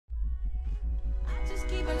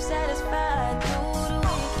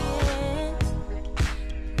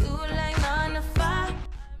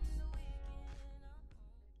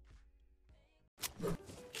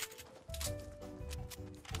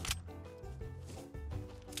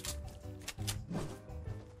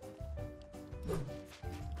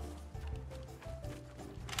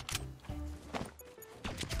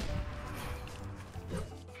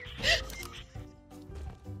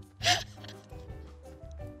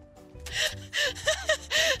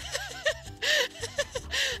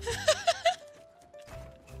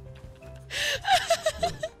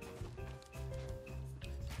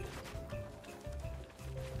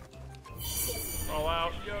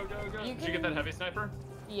heavy sniper?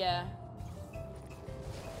 Yeah.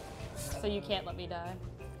 So you can't let me die.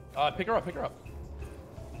 Pick her up, pick her up.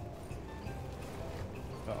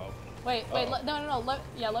 Uh-oh. Wait, no.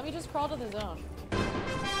 Let me just crawl to the zone.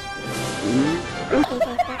 We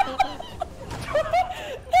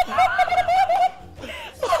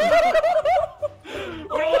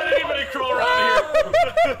don't let anybody crawl around here.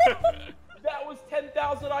 That was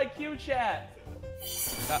 10,000 IQ, chat.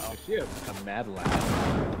 Uh-oh. She has a mad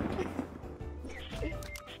laugh.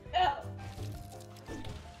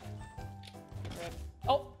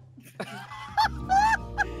 Oh.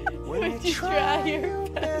 When you try your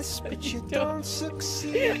best, but you don't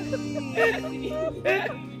succeed.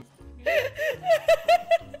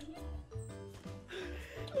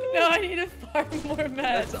 No, I need to farm more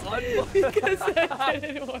meds. Because that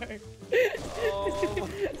didn't work. Oh.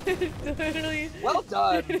 It literally Well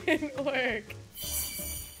done. didn't work.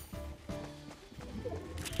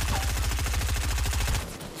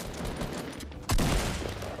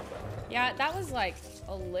 Yeah, that was like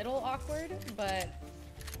a little awkward, but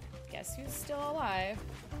guess who's still alive?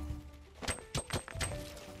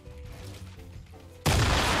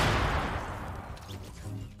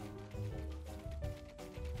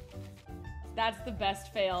 That's the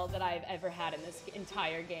best fail that I've ever had in this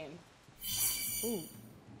entire game. Ooh.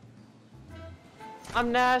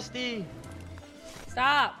 I'm nasty.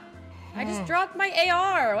 Stop! I just dropped my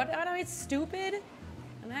AR. What am I, stupid?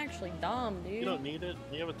 I'm actually dumb, dude. You don't need it.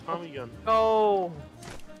 You have a Tommy gun. Oh.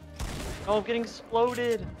 Oh, I'm getting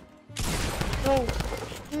exploded. No.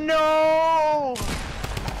 No.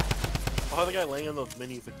 Oh, the guy laying on those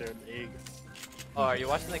minis like they're an egg. Oh, are you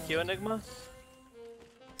watching the Q Enigma?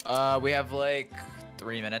 We have like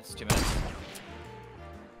 3 minutes, 2 minutes.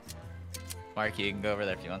 Mark, you can go over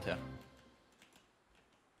there if you want to.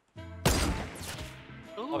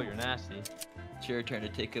 Oh, you're nasty. It's your turn to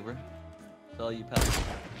take over. It's all you, pal.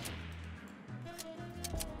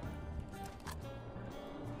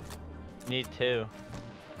 Need 2.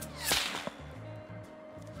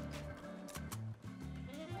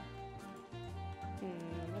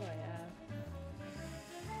 What do I have?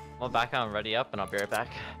 Well, back on, ready up, and I'll be right back.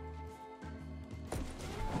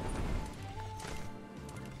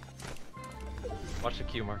 Watch the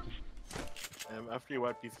Q, Marky. After you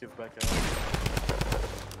wipe these kids back out.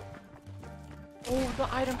 Oh, the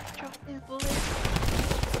item drop is lit.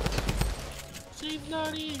 She's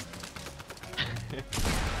naughty.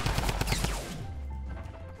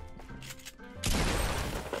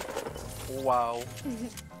 Wow.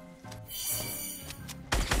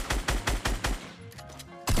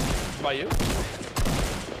 By you?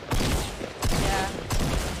 Yeah.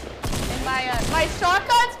 And my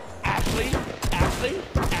shotguns.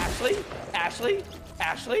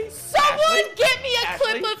 Ashley. Someone get me a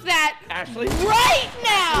clip of that Ashley. right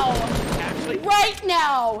now. Ashley. Right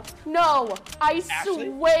now. No, I Ashley?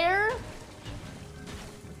 swear.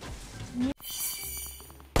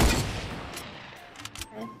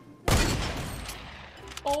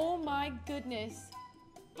 Oh my goodness.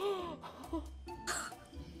 Hold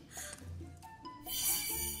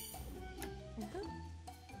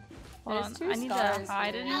on, I need to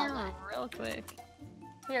hide in here real quick.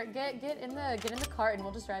 Here, get in the cart and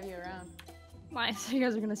we'll just drive you around. So you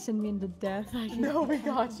guys are gonna send me into death. No, we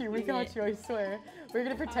got you, I swear. We're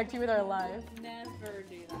gonna protect you with our lives. Never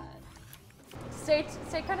do that. Stay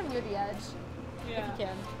kind of near the edge. Yeah. If you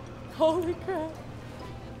can. Holy crap.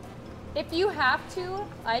 If you have to,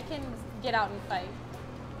 I can get out and fight.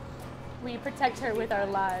 We protect her with our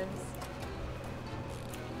lives.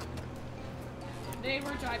 They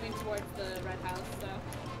were driving towards the red house, so.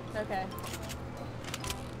 Okay.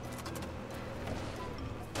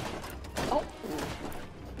 Oh.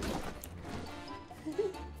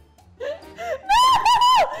 No!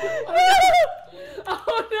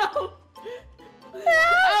 Oh no!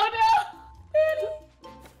 Oh no!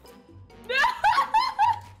 No!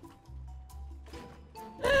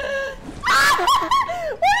 What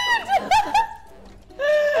are you doing?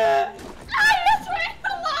 I just ran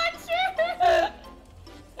the launcher!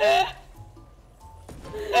 We have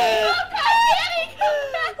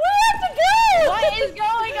to go! What is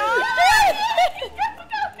going on?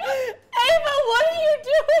 Ava, what are you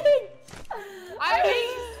doing? I'm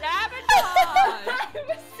being sabotaged!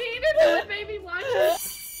 I've seen it in the baby launcher!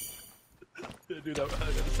 Dude, the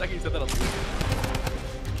second you said that, I was like,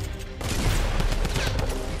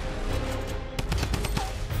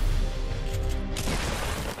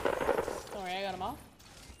 Don't worry, I got them all.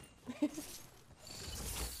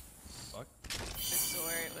 fuck. This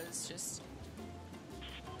or it was just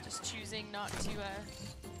choosing not to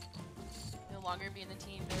no longer be in the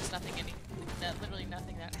team. There was literally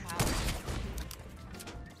nothing that happened.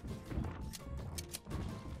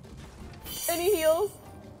 any heals?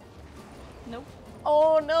 Nope.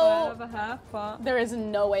 Oh I no! have a half pot. There is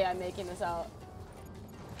no way I'm making this out.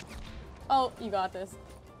 Oh, you got this.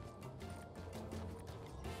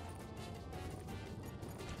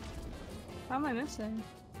 How am I missing?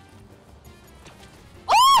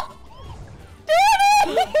 Oh!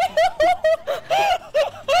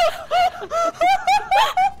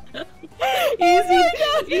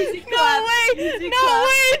 Easy clap. No way! Easy No clap.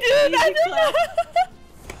 way, dude! Easy clap.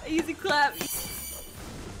 Easy clap.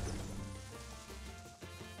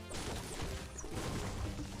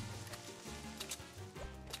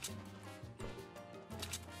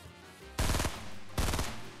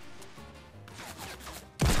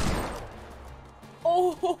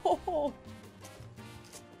 Oh!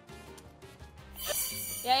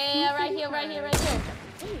 Yeah, right here, right here, right here.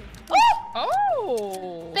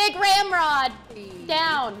 Oh! Big ramrod!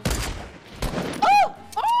 Down! Oh!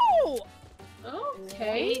 Oh!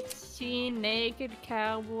 Okay. 18 naked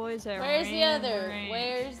cowboys that Where's the ran other? rain.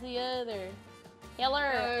 Where's the other?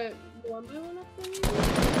 Killer! One by one up there?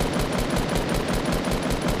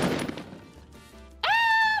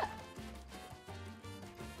 Ah!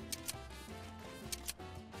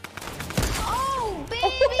 Oh,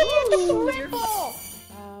 baby! Triple!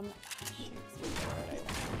 Shoot, see what I want.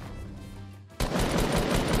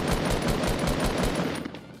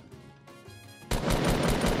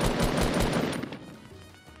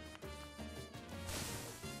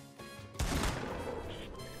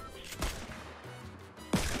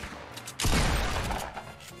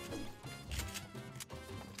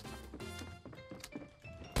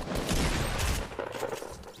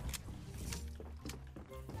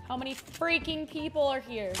 How many freaking people are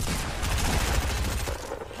here?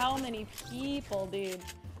 How many people, dude?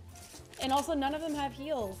 And also, none of them have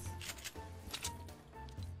heals.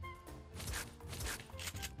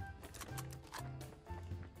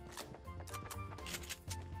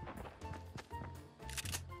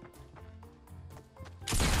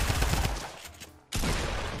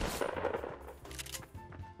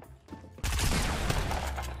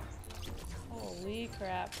 Holy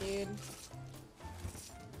crap, dude.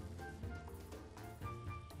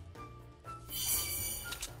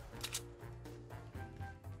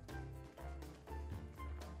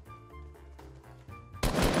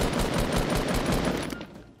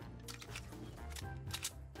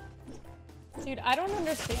 Dude, I don't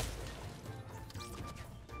understand.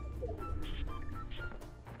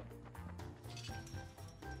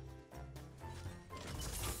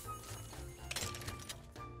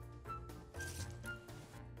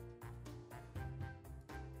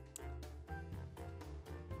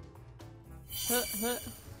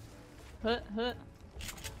 Huh.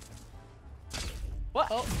 What?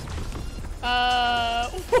 Oh.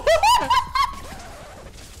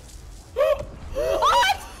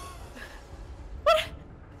 What? What?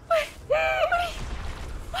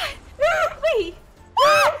 Wait!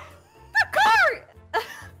 Ah! The car!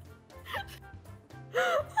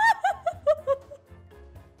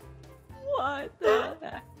 What the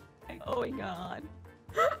heck? Oh my god.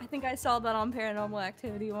 I think I saw that on Paranormal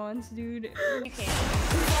Activity once, dude. You can't.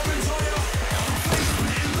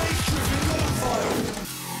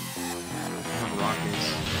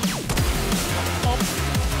 Rockets.